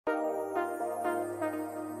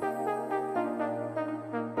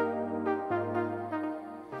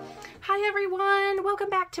Hi everyone, welcome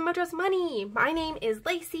back to Mojo's Money. My name is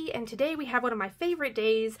Lacey and today we have one of my favorite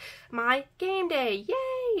days, my game day.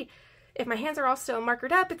 Yay! If my hands are all still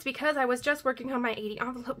markered up, it's because I was just working on my 80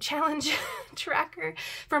 envelope challenge tracker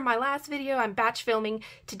from my last video. I'm batch filming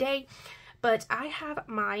today, but I have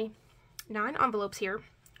my 9 envelopes here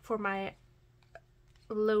for my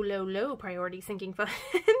low priority sinking funds.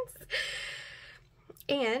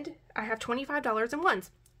 And I have $25 in ones.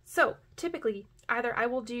 So typically either I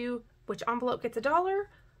will do which envelope gets $1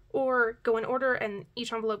 or go in order and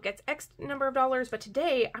each envelope gets X number of dollars, but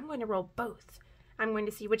today I'm going to roll both. I'm going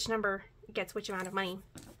to see which number gets which amount of money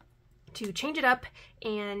to change it up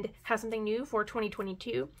and have something new for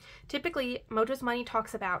 2022. Typically, Mojo's Money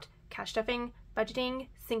talks about cash stuffing, budgeting,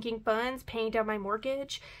 sinking funds, paying down my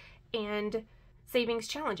mortgage, and savings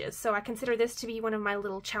challenges. So I consider this to be one of my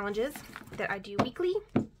little challenges that I do weekly.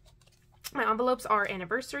 My envelopes are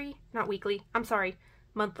anniversary, not weekly, I'm sorry,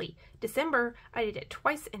 monthly. December, I did it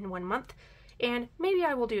twice in 1 month, and maybe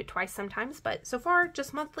I will do it twice sometimes, but so far,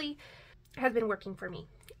 just monthly has been working for me.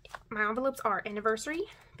 My envelopes are anniversary,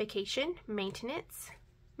 vacation, maintenance,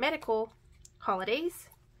 medical, holidays,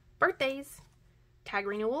 birthdays, tag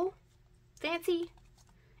renewal, fancy,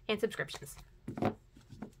 and subscriptions.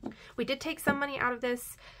 We did take some money out of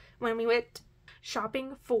this when we went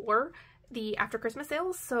shopping for the after Christmas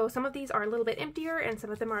sales, so some of these are a little bit emptier and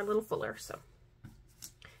some of them are a little fuller, so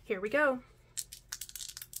here we go.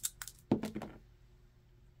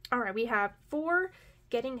 Alright, we have 4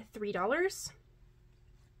 getting $3.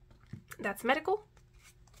 That's medical.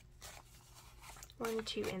 1,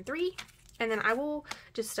 2, and 3. And then I will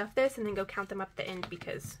just stuff this and then go count them up at the end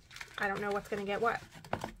because I don't know what's going to get what.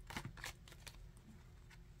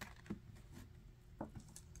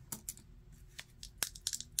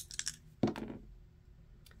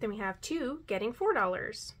 Then we have 2 getting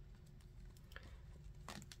 $4.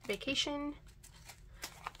 Vacation.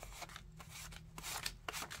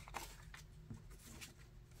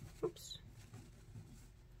 Oops.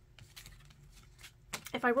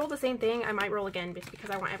 If I roll the same thing, I might roll again just because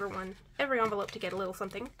I want every envelope to get a little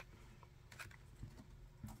something.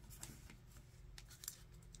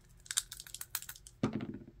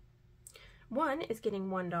 One is getting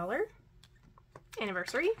 $1.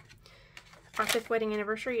 Anniversary. Our 5th wedding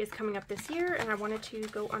anniversary is coming up this year, and I wanted to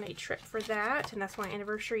go on a trip for that, and that's why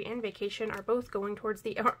anniversary and vacation are both going towards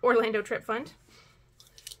the Orlando trip fund.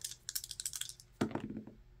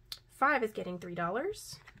 5 is getting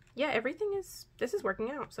 $3. Yeah, this is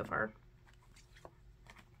working out so far.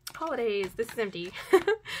 Holidays, this is empty.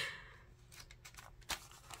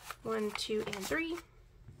 1, 2, and 3.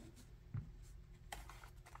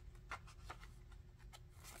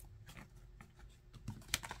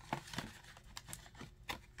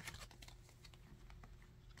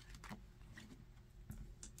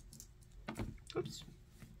 Oops.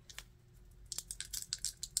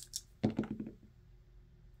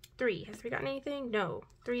 3. Has 3 gotten anything? No.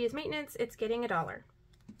 3 is maintenance. It's getting $1.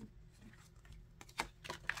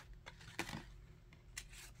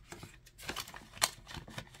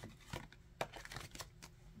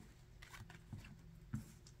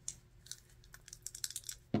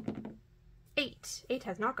 Eight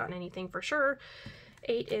has not gotten anything for sure.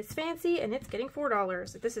 8 is fancy and it's getting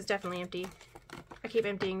 $4. This is definitely empty. I keep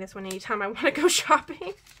emptying this one anytime I want to go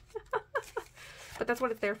shopping. But that's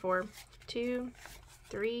what it's there for. 2,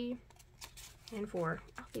 3, and 4.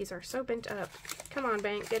 Oh, these are so bent up. Come on,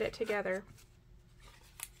 bank, get it together.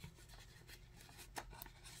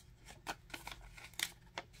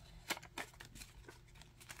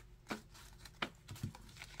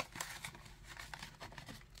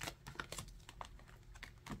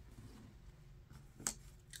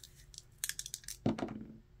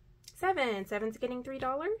 Seven's getting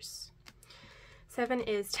 $3. 7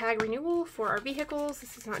 is tag renewal for our vehicles.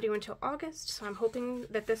 This is not due until August, so I'm hoping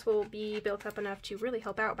that this will be built up enough to really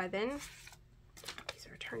help out by then. These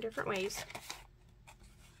are turned different ways.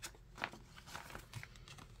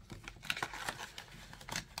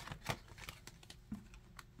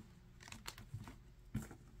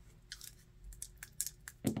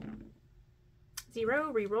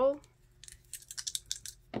 Zero, re-roll.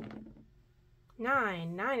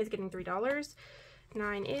 9 is getting $3.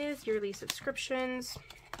 9 is yearly subscriptions.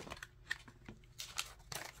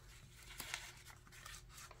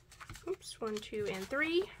 Oops, 1, 2, and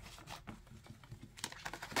 3.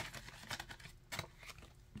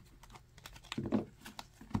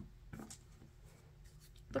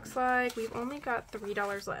 Looks like we've only got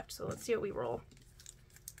 $3 left, so let's see what we roll.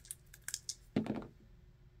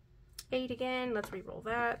 8 again, let's re-roll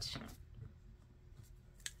that.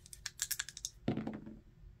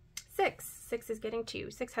 6. 6 is getting 2.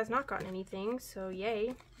 6 has not gotten anything, so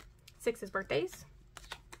yay. 6 is birthdays.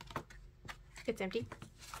 It's empty.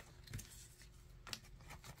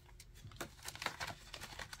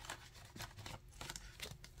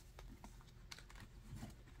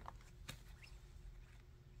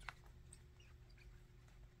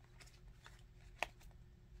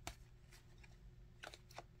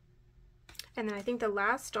 And then I think the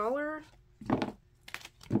last dollar,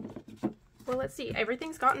 well, let's see.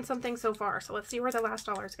 Everything's gotten something so far, so let's see where the last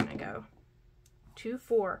dollar is going to go. 2,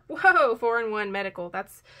 4. Whoa, 4 and 1 medical.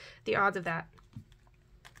 That's the odds of that.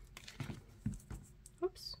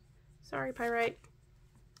 Oops. Sorry, Pyrite.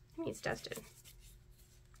 It needs dusted.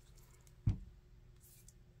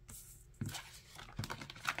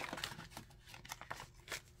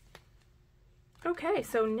 Okay,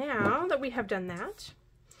 so now that we have done that,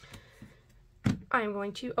 I'm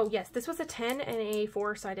going to, oh yes, this was a 10 and a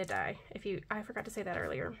 4-sided die. I forgot to say that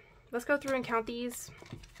earlier. Let's go through and count these.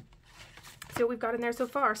 See what we've got in there so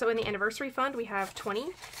far. So in the anniversary fund, we have 20,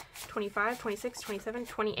 25, 26, 27,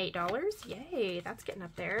 $28. Yay, that's getting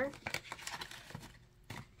up there.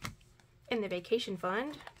 In the vacation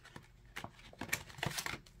fund,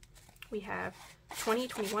 we have 20,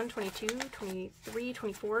 21, 22, 23,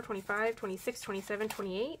 24, 25, 26, 27,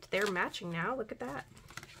 28. They're matching now. Look at that.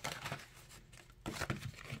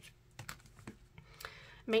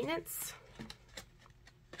 Maintenance.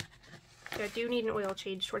 I do need an oil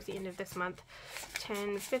change towards the end of this month.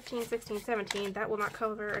 10, 15, 16, 17. That will not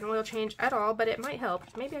cover an oil change at all, but it might help.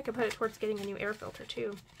 Maybe I could put it towards getting a new air filter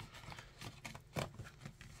too.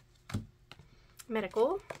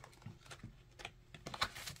 Medical.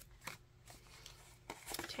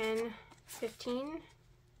 10, 15,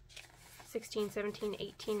 16, 17,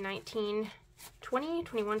 18, 19, 20,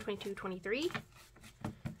 21, 22, 23.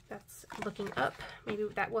 That's looking up. Maybe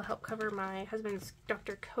that will help cover my husband's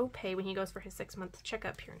doctor copay when he goes for his 6-month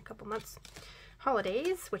checkup here in a couple months.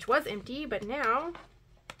 Holidays, which was empty, but now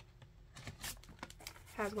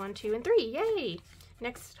has 1, 2, and 3. Yay!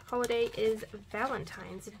 Next holiday is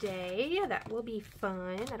Valentine's Day. That will be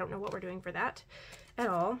fun. I don't know what we're doing for that at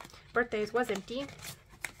all. Birthdays was empty.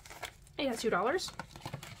 It has $2.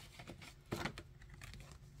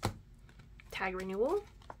 Tag renewal.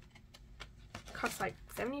 Costs like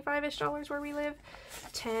 $75-ish where we live.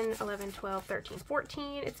 10, 11, 12, 13,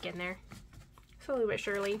 14. It's getting there. Slowly but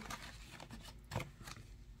surely.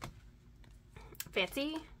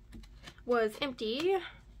 Fancy was empty.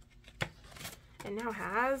 And now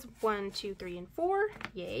has 1, 2, 3, and 4.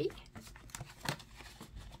 Yay.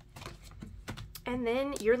 And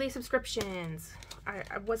then yearly subscriptions. I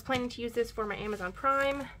was planning to use this for my Amazon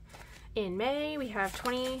Prime. In May, we have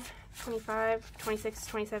 20, 25, 26,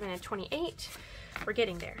 27, and 28. We're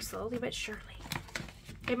getting there, slowly but surely.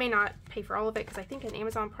 It may not pay for all of it, because I think an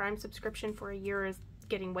Amazon Prime subscription for a year is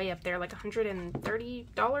getting way up there, like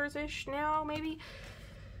 $130-ish now, maybe.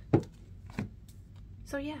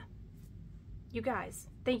 So yeah. You guys,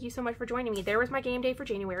 thank you so much for joining me. There was my game day for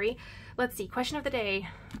January. Let's see, question of the day.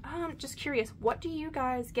 Just curious, what do you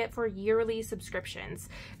guys get for yearly subscriptions?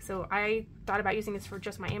 So I thought about using this for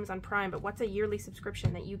just my Amazon Prime, but what's a yearly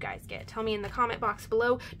subscription that you guys get? Tell me in the comment box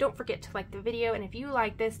below. Don't forget to like the video, and if you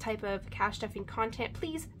like this type of cash stuffing content,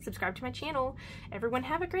 please subscribe to my channel. Everyone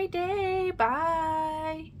have a great day.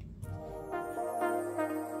 Bye.